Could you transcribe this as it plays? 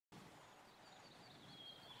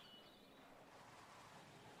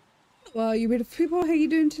Well, you beautiful people, how you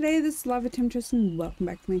doing today? This is Lava Temptress and welcome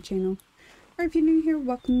back to my channel. Or if you're new here,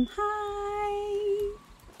 welcome. Hi!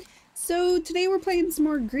 So today we're playing some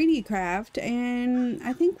more GreedyCraft, and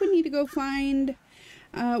I think we need to go find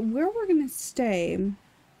where we're gonna stay.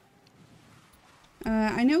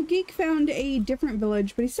 I know Geek found a different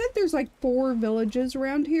village, but he said there's like 4 villages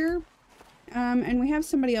around here. And we have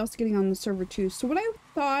somebody else getting on the server too. So what I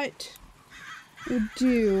thought we'd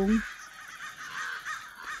do,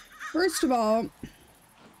 first of all,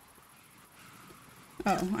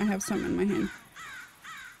 oh, I have something in my hand.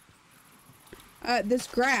 This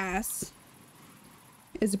grass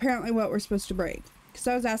is apparently what we're supposed to break. Because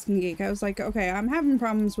I was asking Geek, I was like, okay, I'm having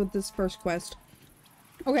problems with this first quest.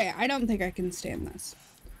 Okay, I don't think I can stand this.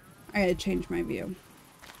 I gotta change my view.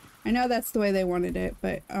 I know that's the way they wanted it,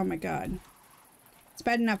 but oh my god. It's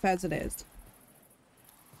bad enough as it is.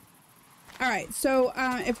 Alright, so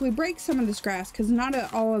if we break some of this grass, because not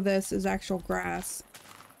all of this is actual grass.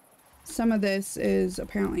 Some of this is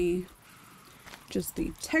apparently just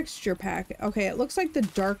the texture pack. Okay, it looks like the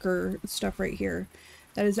darker stuff right here,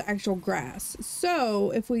 that is actual grass. So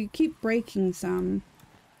if we keep breaking some,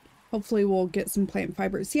 hopefully we'll get some plant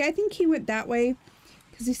fibers. See, I think he went that way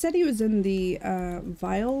because he said he was in the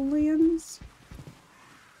Vile Lands.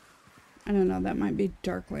 I don't know, that might be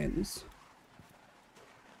Darklands.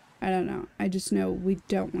 I don't know. I just know we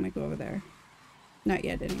don't want to go over there. Not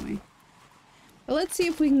yet, anyway. But let's see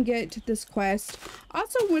if we can get this quest.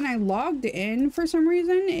 Also, when I logged in, for some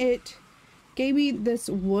reason, it gave me this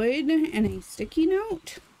wood and a sticky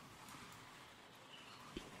note.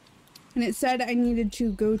 And it said I needed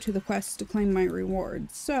to go to the quest to claim my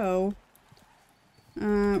reward. So,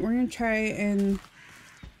 we're going to try and...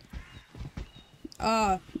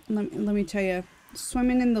 let me tell you,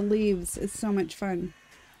 swimming in the leaves is so much fun.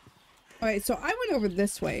 Alright, so I went over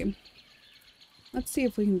this way. Let's see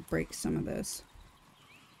if we can break some of this.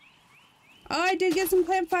 Oh, I did get some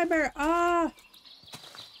plant fiber. Ah!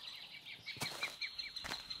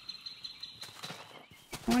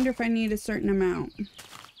 I wonder if I need a certain amount.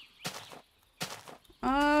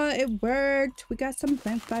 Ah, it worked. We got some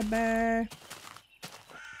plant fiber.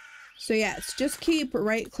 So yes, just keep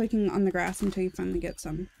right-clicking on the grass until you finally get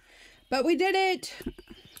some. But we did it!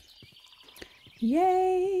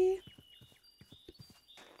 Yay!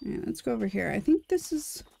 Yeah, let's go over here. I think this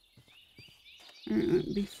is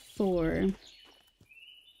before.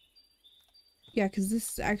 Yeah, because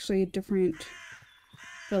this is actually a different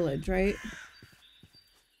village, right?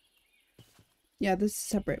 Yeah, this is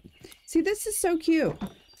separate. See, this is so cute.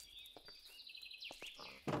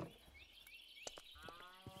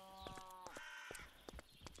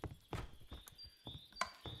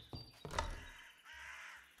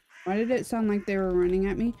 Why did it sound like they were running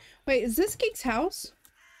at me? Wait, is this Geek's house?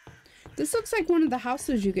 This looks like one of the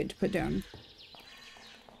houses you get to put down.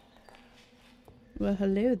 Well,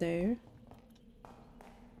 hello there.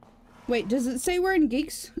 Wait, does it say we're in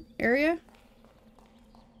Geek's area?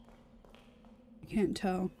 I can't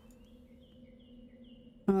tell.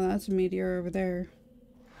 Oh, that's a meteor over there.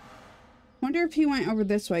 Wonder if he went over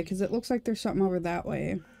this way, because it looks like there's something over that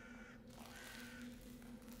way.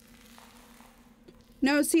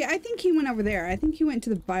 No, see, I think he went over there. I think he went to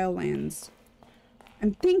the Vile Lands.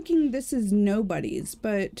 I'm thinking this is nobody's,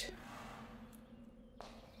 but...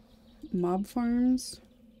 Mob farms?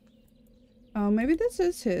 Oh, maybe this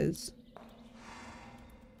is his.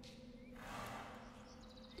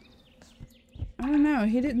 I don't know.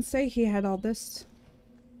 He didn't say he had all this.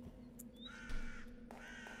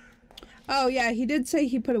 Oh, yeah, he did say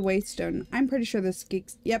he put a waystone. I'm pretty sure this is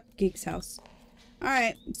Geek's... Yep, Geek's house.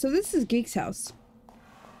 Alright, so this is Geek's house.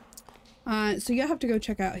 So you'll have to go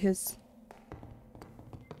check out his...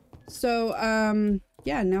 So,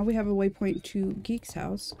 yeah, now we have a waypoint to Geek's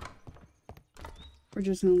house. We're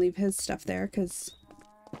just gonna leave his stuff there, because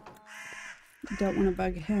I don't want to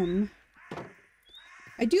bug him.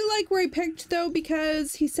 I do like where he picked, though,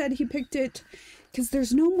 because he said he picked it because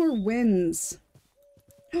there's no more winds.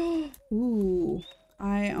 Ooh,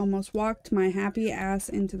 I almost walked my happy ass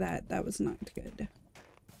into that. That was not good.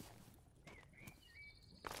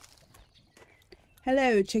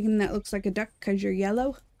 Hello, chicken that looks like a duck because you're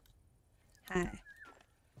yellow. Hi.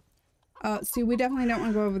 See, we definitely don't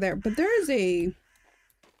want to go over there, but there is a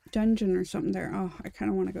dungeon or something there. Oh, I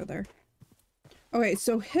kind of want to go there. Okay,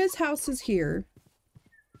 so his house is here.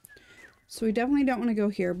 So we definitely don't want to go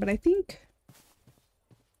here, but I think...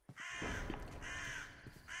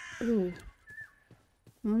 Ooh.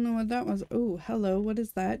 I don't know what that was. Ooh, hello, what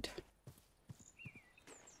is that?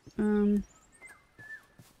 What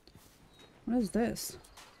is this?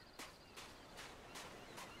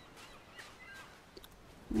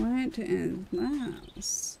 What is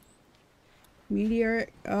this?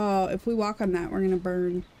 Meteoric. Oh, if we walk on that, we're gonna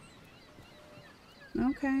burn.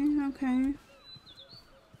 Okay, okay.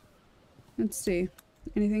 Let's see.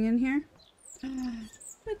 Anything in here?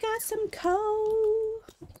 We got some coal.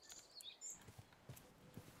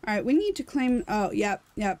 Alright, we need to claim. Oh, yep,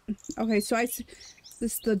 yep. Okay, so this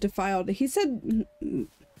is the defiled. He said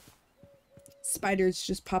spiders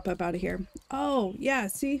just pop up out of here. Oh, yeah,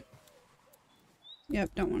 see?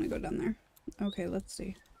 Yep, don't want to go down there. Okay, let's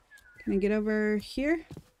see. Can I get over here?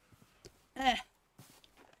 I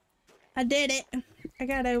did it. I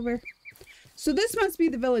got over. So this must be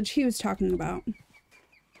the village he was talking about.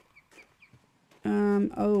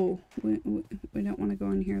 Oh, we don't want to go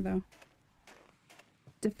in here though.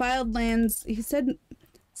 Defiled lands. He said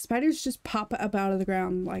spiders just pop up out of the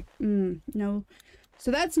ground. Like, no.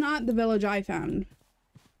 So that's not the village I found.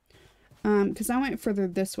 Because I went further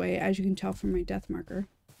this way, as you can tell from my death marker.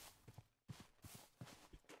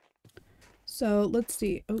 So let's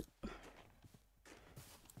see. Oh,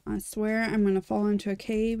 I swear I'm gonna fall into a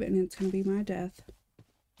cave and it's gonna be my death.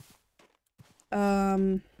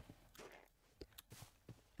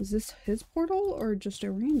 Is this his portal or just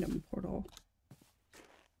a random portal?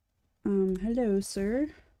 Hello, sir.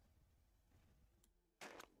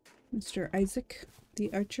 Mr. Isaac,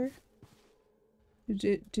 the archer.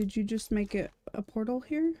 Did you just make it a portal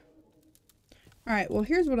here? Alright, well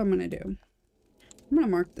here's what I'm gonna do. I'm gonna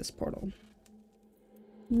mark this portal.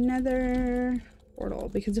 Another portal,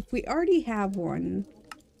 because if we already have one,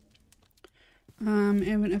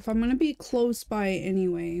 and if I'm gonna be close by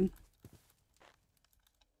anyway.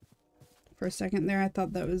 For a second there, I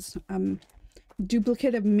thought that was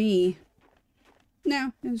duplicate of me.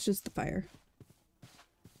 No, it was just the fire.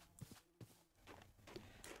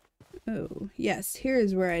 Oh, yes, here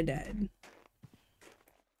is where I died.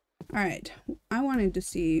 Alright, I wanted to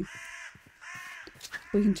see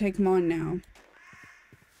if we can take them on now.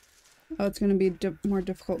 Oh, it's going to be more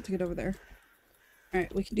difficult to get over there.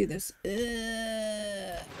 Alright, we can do this.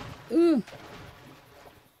 Ooh.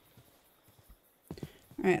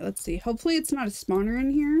 Alright, let's see. Hopefully it's not a spawner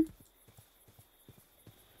in here.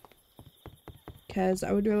 Because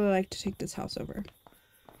I would really like to take this house over.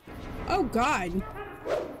 Oh, God!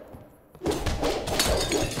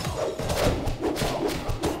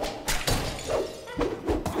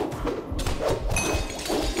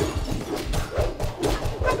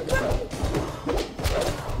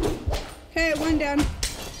 Okay, one down.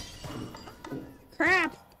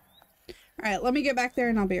 Crap! Alright, let me get back there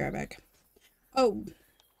and I'll be right back. Oh,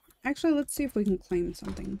 actually, let's see if we can claim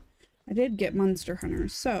something. I did get Monster Hunter,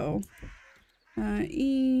 so...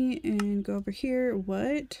 E, and go over here.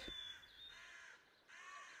 What?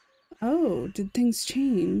 Oh, did things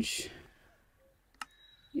change?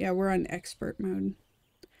 Yeah, we're on expert mode.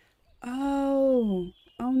 Oh,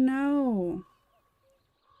 oh no.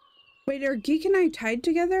 Wait, are Geek and I tied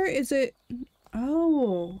together? Is it?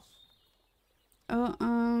 Oh.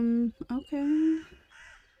 Okay.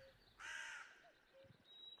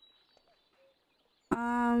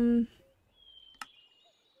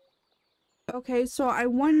 Okay, so I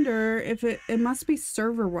wonder if it must be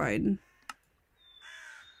server-wide.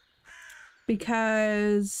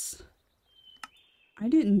 Because I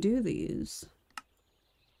didn't do these.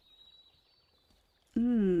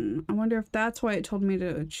 I wonder if that's why it told me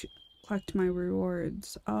to collect my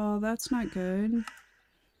rewards. Oh, that's not good.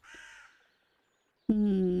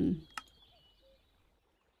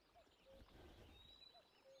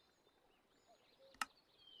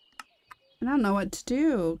 I don't know what to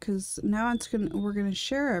do, because now we're gonna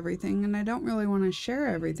share everything, and I don't really want to share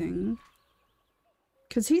everything.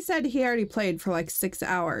 Because he said he already played for like 6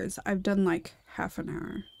 hours. I've done like half an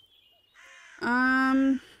hour.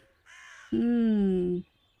 I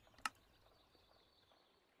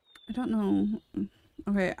don't know.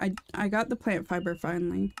 Okay, I got the plant fiber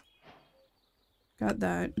finally. Got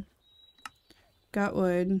that. Got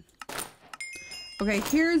wood. Okay,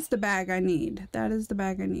 here's the bag I need. That is the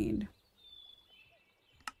bag I need.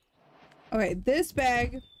 Okay, this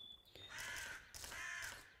bag.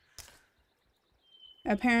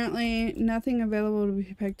 Apparently, nothing available to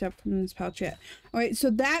be picked up from this pouch yet. Okay, so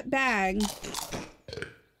that bag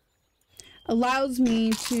allows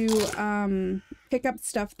me to pick up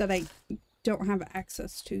stuff that I don't have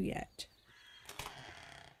access to yet.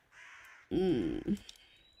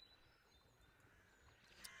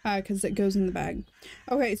 Because it goes in the bag.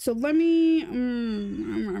 Okay, so let me...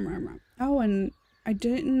 Oh, and I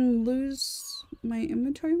didn't lose my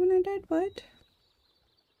inventory when I died? What?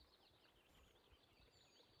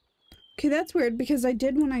 Okay, that's weird because I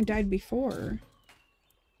did when I died before.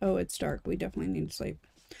 Oh, it's dark. We definitely need to sleep.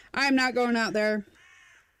 I'm not going out there.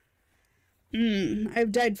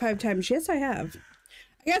 I've died 5 times. Yes, I have.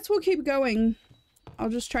 I guess we'll keep going. I'll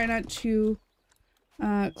just try not to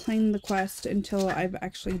claim the quest until I've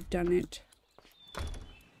actually done it.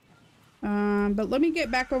 But let me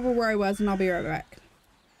get back over where I was and I'll be right back.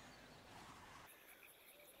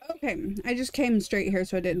 Okay, I just came straight here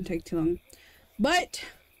so it didn't take too long. But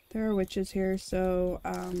there are witches here, so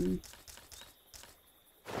I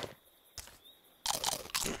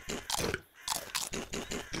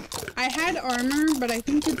had armor, but I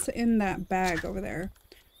think it's in that bag over there.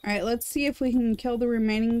 Alright, let's see if we can kill the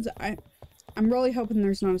remainings. I'm really hoping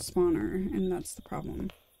there's not a spawner, and that's the problem.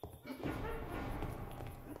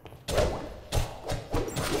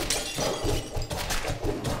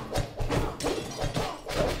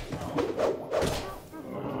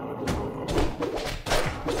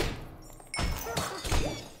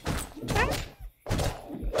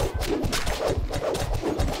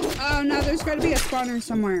 Oh no, there's got to be a spawner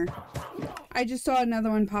somewhere. I just saw another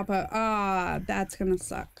one pop up. Ah, that's gonna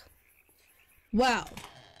suck. Well,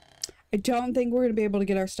 I don't think we're gonna be able to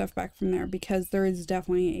get our stuff back from there because there is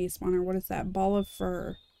definitely a spawner. What is that? Ball of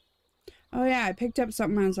fur. Oh yeah, I picked up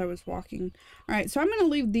something as I was walking. Alright, so I'm gonna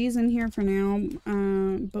leave these in here for now,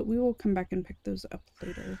 but we will come back and pick those up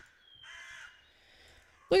later.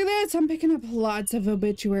 Look at this, I'm picking up lots of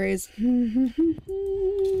obituaries.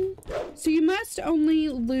 So you must only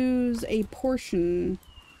lose a portion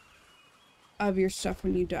of your stuff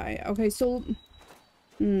when you die. Okay, so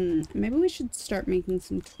maybe we should start making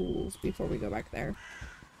some tools before we go back there.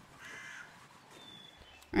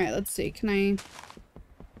 Alright, let's see. Can I...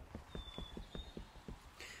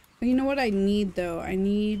 Well, you know what I need, though? I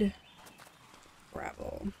need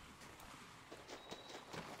gravel.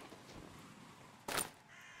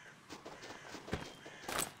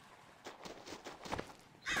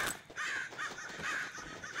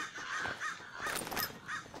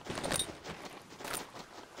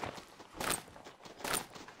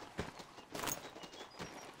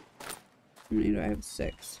 How many do I have?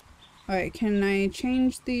 6. Alright, can I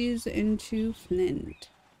change these into flint?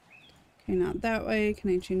 Okay, not that way. Can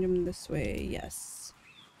I change them this way? Yes.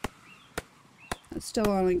 That still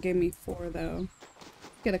only gave me 4, though.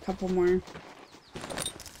 Get a couple more.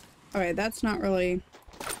 Alright, that's not really...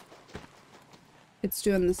 It's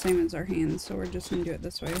doing the same as our hands, so we're just gonna do it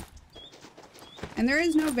this way. And there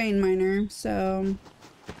is no vein miner, so...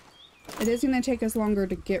 It is gonna take us longer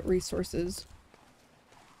to get resources.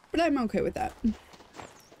 But I'm okay with that.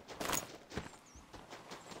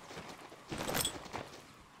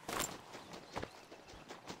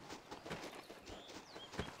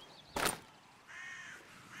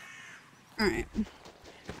 Alright.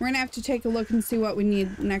 We're gonna have to take a look and see what we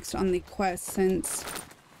need next on the quest since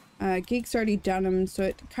Geek's already done them, so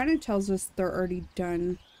it kind of tells us they're already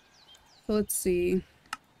done. So let's see.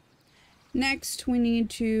 Next we need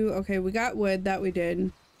to... Okay, we got wood. That we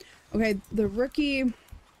did. Okay, the rookie...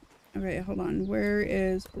 Okay, hold on. Where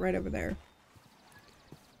is... Right over there.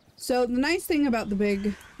 So the nice thing about the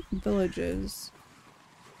big villages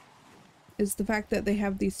is the fact that they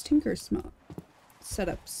have these tinker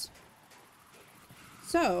setups.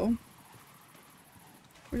 So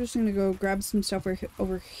we're just gonna go grab some stuff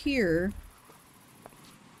over here.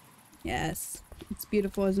 Yes, it's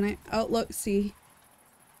beautiful, isn't it? Oh, look, see.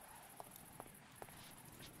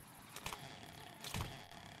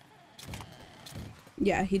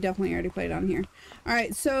 Yeah, he definitely already played on here.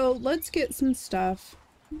 Alright, so let's get some stuff.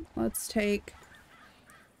 Let's take...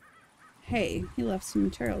 Hey, he left some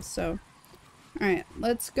materials, so... Alright,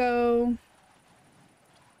 let's go...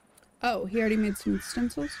 Oh, he already made some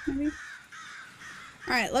stencils, maybe?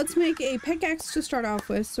 Alright, let's make a pickaxe to start off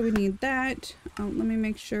with, so we need that. Oh, let me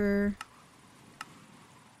make sure...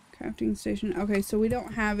 Crafting station. Okay, so we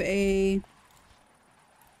don't have a...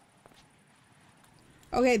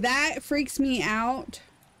 Okay, that freaks me out.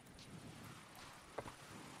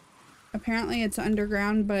 Apparently it's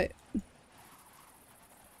underground, but...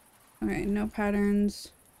 Okay, no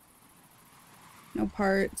patterns. No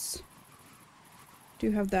parts.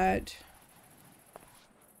 Do have that.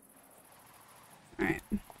 Alright,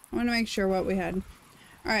 I want to make sure what we had.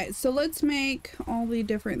 Alright, so let's make all the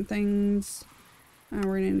different things.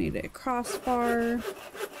 We're going to need a crossbar.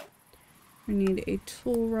 We need a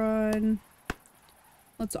tool rod.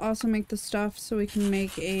 Let's also make the stuff so we can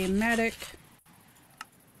make a mattock.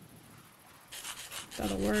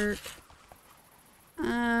 That'll work.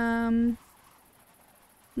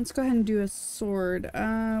 Let's go ahead and do a sword.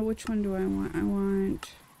 Which one do I want? I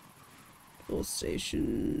want tool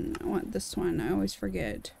station. I want this one. I always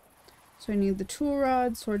forget. So I need the tool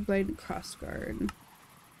rod, sword blade, and crossguard.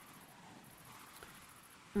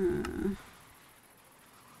 Is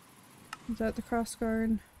that the cross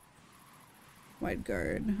guard? Wide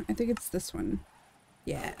guard. I think it's this one.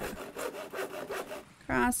 Yeah.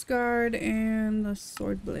 Cross guard and the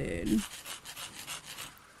sword blade.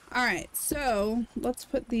 Alright, so let's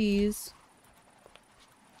put these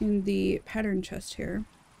in the pattern chest here.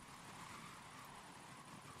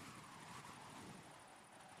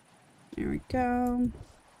 There we go.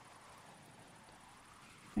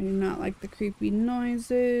 I do not like the creepy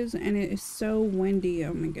noises, and it is so windy.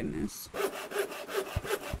 Oh my goodness.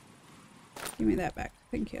 Give me that back.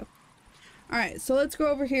 Thank you. Alright, so let's go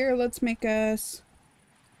over here. Let's make us...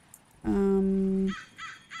 Oh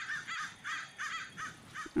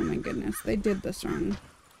my goodness. They did this wrong.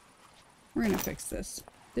 We're gonna fix this.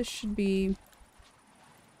 This should be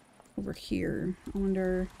over here. I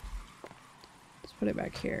wonder... Let's put it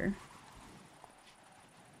back here.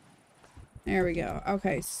 There we go.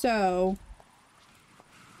 Okay, so...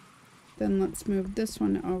 Then let's move this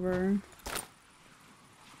one over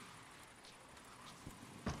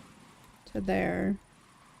to there.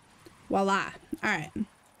 Voila! Alright.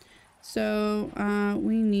 So,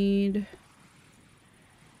 we need...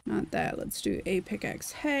 Not that. Let's do a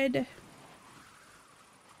pickaxe head.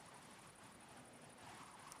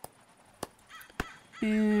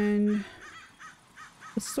 And...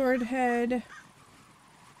 the sword head.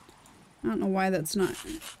 I don't know why that's not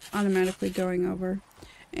automatically going over.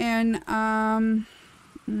 And, I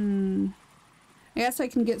guess I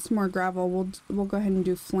can get some more gravel. We'll go ahead and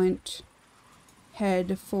do flint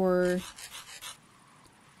head for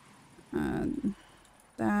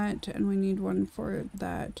that, and we need one for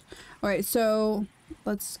that. Alright, so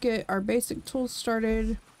let's get our basic tools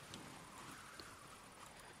started.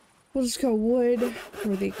 We'll just go wood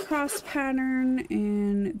for the cross pattern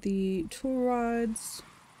and the tool rods.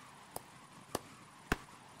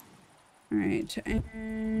 Alright,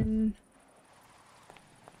 and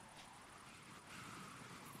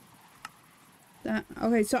that,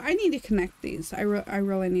 okay, so I need to connect these. I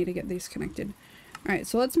really need to get these connected. Alright,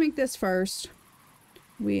 so let's make this first.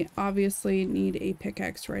 We obviously need a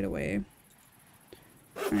pickaxe right away.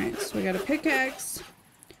 Alright, so we got a pickaxe.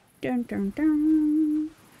 Dun, dun,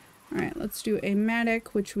 dun. Alright, let's do a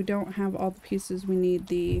mattock, which we don't have all the pieces we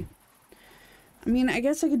need. I mean, I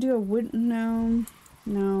guess I could do a wood... No,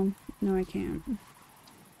 I can't.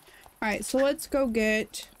 Alright, so let's go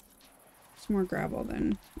get some more gravel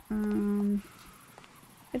then. I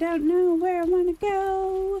don't know where I want to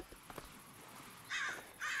go.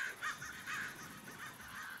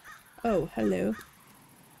 Oh, hello.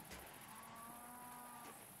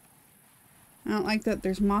 I don't like that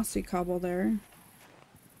there's mossy cobble there.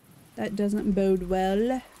 That doesn't bode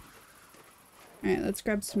well. Alright, let's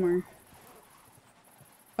grab some more.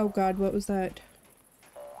 Oh god, what was that?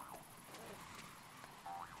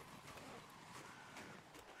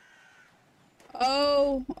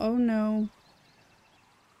 Oh no.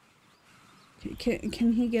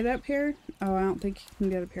 Can he get up here? Oh, I don't think he can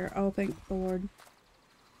get up here. Oh, thank the Lord.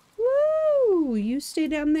 Woo! You stay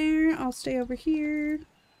down there. I'll stay over here.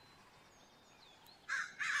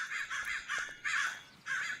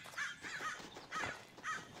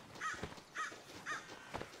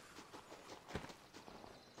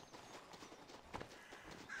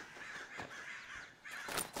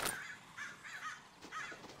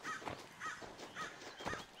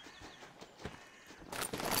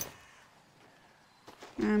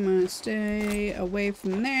 I'm gonna stay away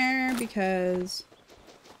from there because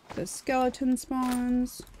the skeleton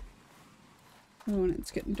spawns. Oh, and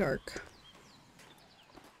it's getting dark.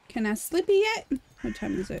 Can I sleepy yet? What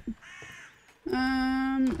time is it?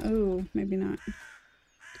 Oh, maybe not.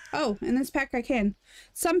 Oh, in this pack I can.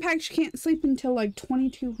 Some packs you can't sleep until like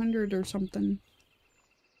 2200 or something.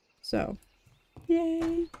 So,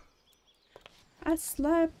 yay. I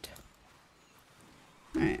slept.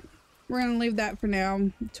 Alright. We're gonna leave that for now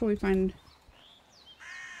until we find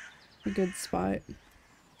a good spot.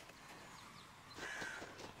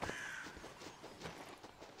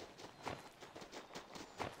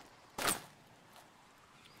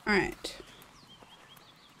 Alright.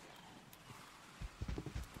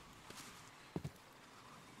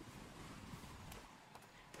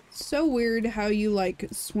 So weird how you like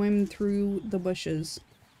swim through the bushes.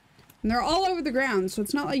 And they're all over the ground, so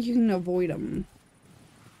it's not like you can avoid them.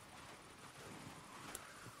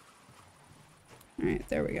 Alright,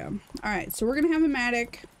 there we go. Alright, so we're gonna have a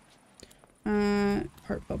mattock.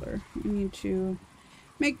 Part builder. We need to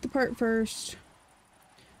make the part first.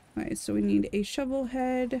 Okay, so we need a shovel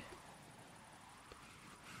head.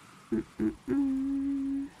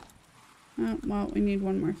 Oh, well, we need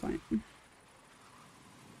one more flint.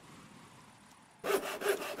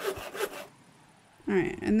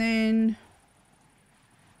 Alright, and then...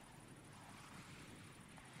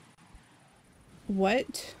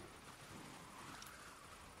 What?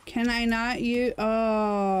 Can I not use...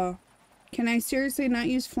 Oh... Can I seriously not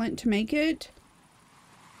use flint to make it?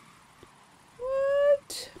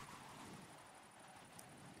 What?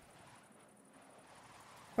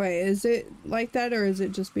 Wait, is it like that or is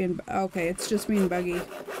it just being... Okay, it's just being buggy.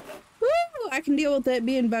 Woo! I can deal with it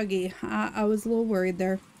being buggy. I was a little worried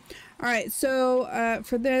there. Alright, so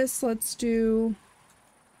for this, let's do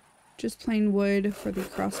just plain wood for the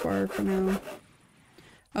crossbar for now.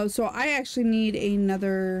 Oh, so I actually need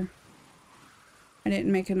another... I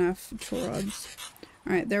didn't make enough tool rods.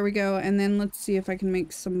 Alright, there we go. And then let's see if I can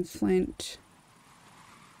make some flint.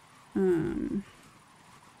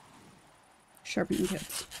 Sharpening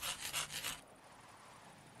kits.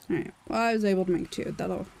 Alright, well I was able to make 2.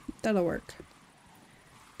 That'll work.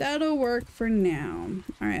 That'll work for now.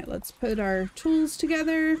 Alright, let's put our tools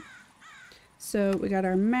together. So we got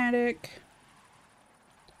our mattock.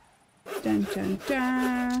 Dun dun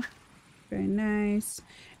dun. Very nice.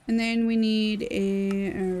 And then we need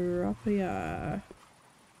a rapier.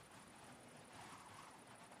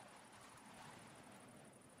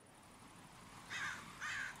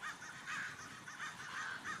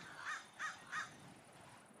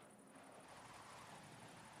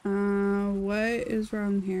 What is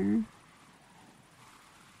wrong here?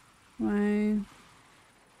 Why?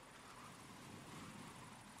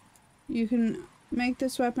 You can make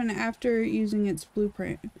this weapon after using its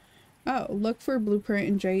blueprint. Oh, look for blueprint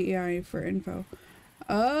in JEI for info.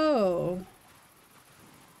 Oh.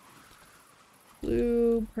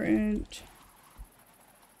 Blueprint.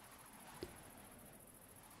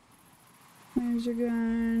 There's your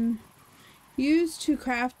gun. Used to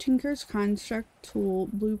craft Tinker's construct tool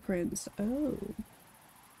blueprints. Oh.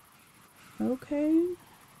 Okay.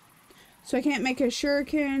 So I can't make a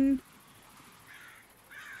shuriken.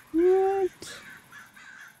 What?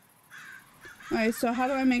 Alright, so how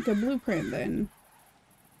do I make a blueprint then?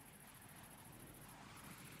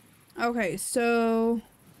 Okay, so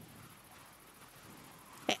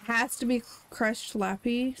it has to be crushed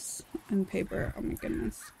lapis and paper. Oh my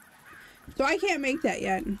goodness. So I can't make that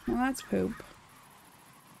yet. Well, that's poop.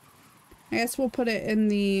 I guess we'll put it in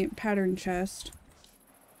the pattern chest.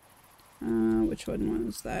 Which one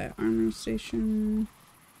was that? Armor station.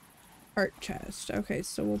 Art chest. Okay,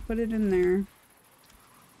 so we'll put it in there.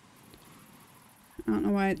 I don't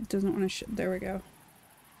know why it doesn't want to there we go.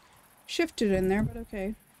 Shift it in there, but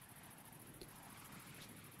okay.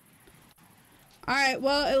 Alright,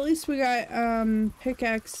 well, at least we got,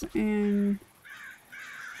 pickaxe and...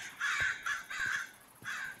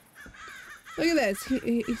 Look at this.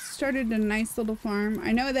 He started a nice little farm.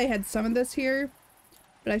 I know they had some of this here,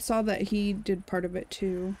 but I saw that he did part of it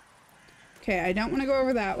too. Okay, I don't want to go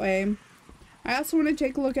over that way. I also want to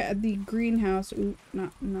take a look at the greenhouse. Ooh,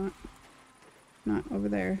 not over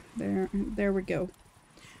there. There we go.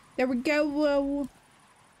 There we go. Whoa.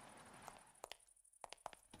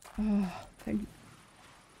 Oh, thank you.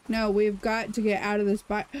 No, we've got to get out of this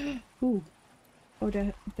Ooh. Oh,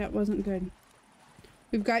 that wasn't good.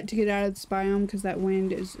 We've got to get out of this biome because that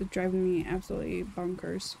wind is driving me absolutely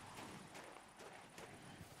bonkers.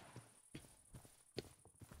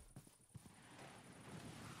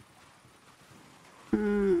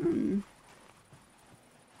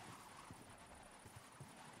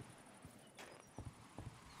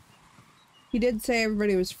 He did say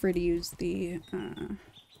everybody was free to use the,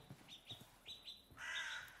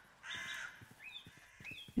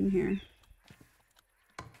 in here.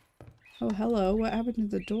 Oh, hello. What happened to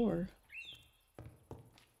the door?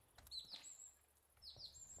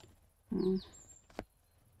 Oh.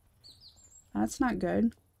 That's not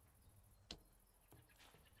good.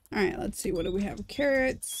 Alright, let's see. What do we have?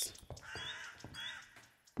 Carrots.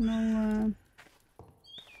 No,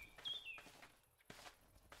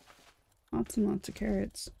 lots and lots of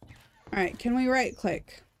carrots. Alright, can we right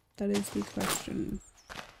click? That is the question.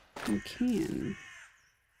 We can.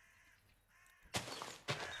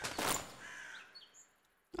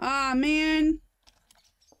 Ah, man!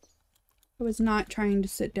 I was not trying to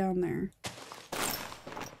sit down there.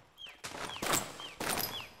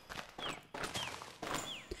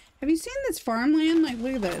 Have you seen this farmland? Like,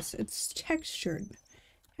 look at this. It's textured. It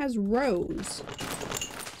has rows.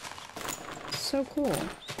 So cool.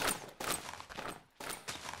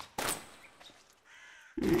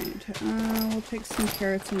 Alright, we'll take some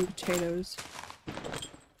carrots and potatoes.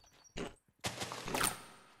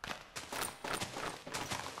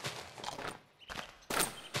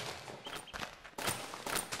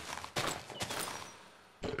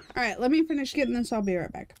 Alright, let me finish getting this. I'll be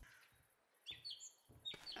right back.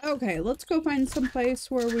 Okay, let's go find some place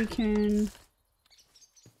where we can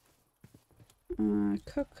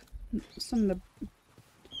cook some of the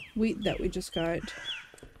wheat that we just got.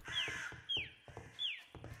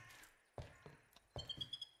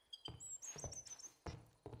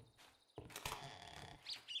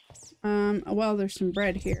 Well, there's some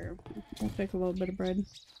bread here. We'll take a little bit of bread.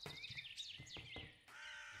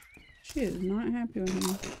 She is not happy with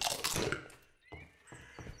me.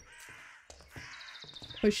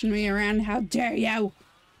 Pushing me around, how dare you!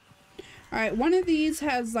 Alright, one of these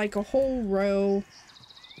has like a whole row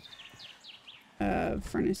of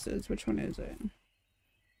furnaces. Which one is it?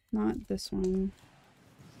 Not this one.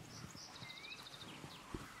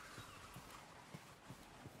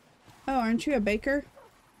 Oh, aren't you a baker?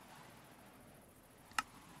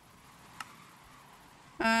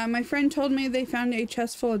 My friend told me they found a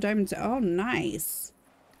chest full of diamonds. Oh, nice.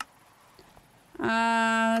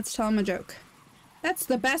 Let's tell him a joke. That's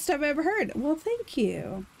the best I've ever heard. Well, thank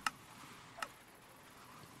you.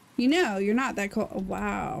 You know, you're not that cool. Oh,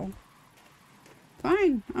 wow.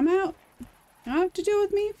 Fine, I'm out. You don't have to deal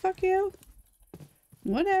with me. Fuck you.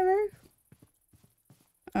 Whatever.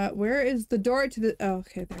 Where is the door to the... Oh,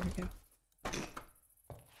 okay, there we go.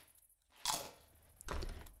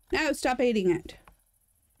 Now stop eating it.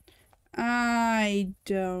 I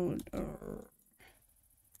don't...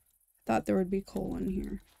 thought there would be coal in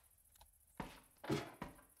here.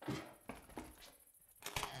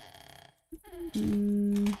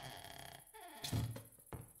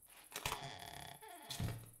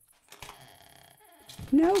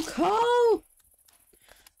 No coal!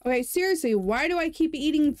 Okay, seriously, why do I keep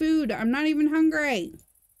eating food? I'm not even hungry.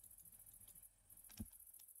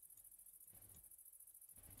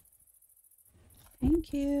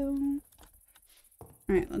 Thank you.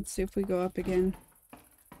 Alright, let's see if we go up again.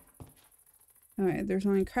 Alright, there's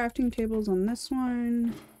only crafting tables on this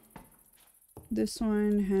one. This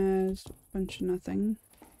one has a bunch of nothing.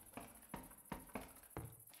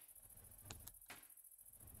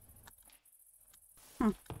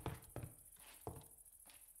 Huh.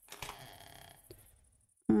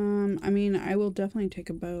 I mean, I will definitely take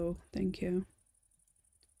a bow. Thank you.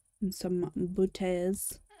 And some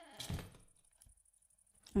bouteilles.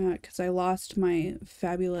 Because I lost my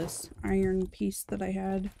fabulous iron piece that I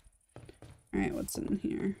had. Alright, what's in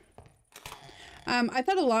here? I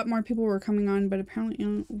thought a lot more people were coming on, but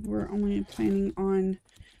apparently we're only planning on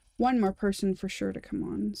one more person for sure to come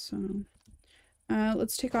on, so...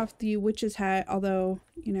 let's take off the witch's hat, although,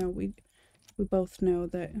 you know, we both know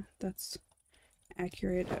that that's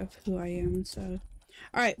accurate of who I am, so...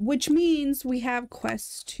 Alright, which means we have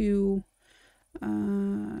quests to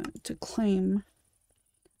claim.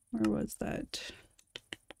 Where was that?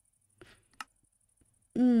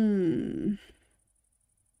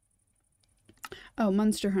 Oh,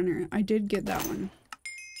 Monster Hunter. I did get that one.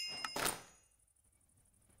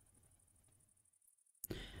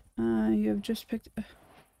 You have just picked...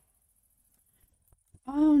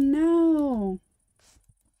 Oh, no!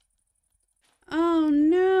 Oh,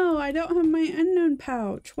 no! I don't have my unknown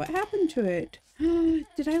pouch. What happened to it?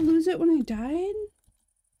 Did I lose it when I died?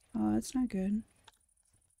 Oh, that's not good.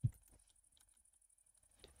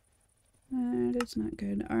 That is not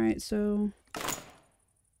good. Alright, so...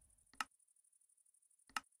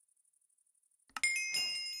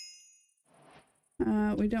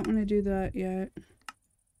 we don't want to do that yet.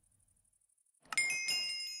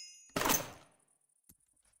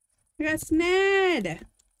 I got Sned!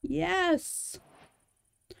 Yes!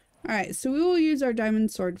 Alright, so we will use our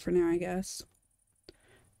diamond sword for now, I guess.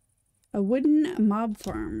 A wooden mob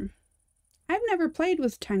farm. I've never played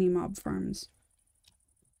with tiny mob farms.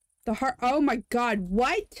 Oh my god,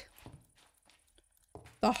 what?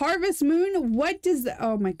 The harvest moon? What does that?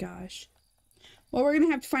 Oh my gosh. Well, we're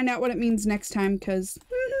gonna have to find out what it means next time, because...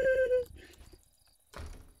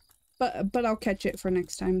 but I'll catch it for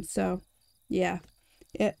next time, so... Yeah.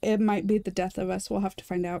 It might be the death of us. We'll have to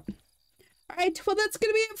find out. Alright, well that's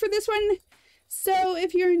gonna be it for this one. So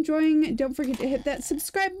if you're enjoying, don't forget to hit that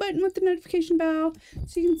subscribe button with the notification bell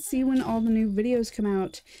so you can see when all the new videos come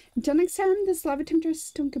out. Until next time, this Lava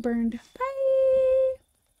Temptress, don't get burned. Bye!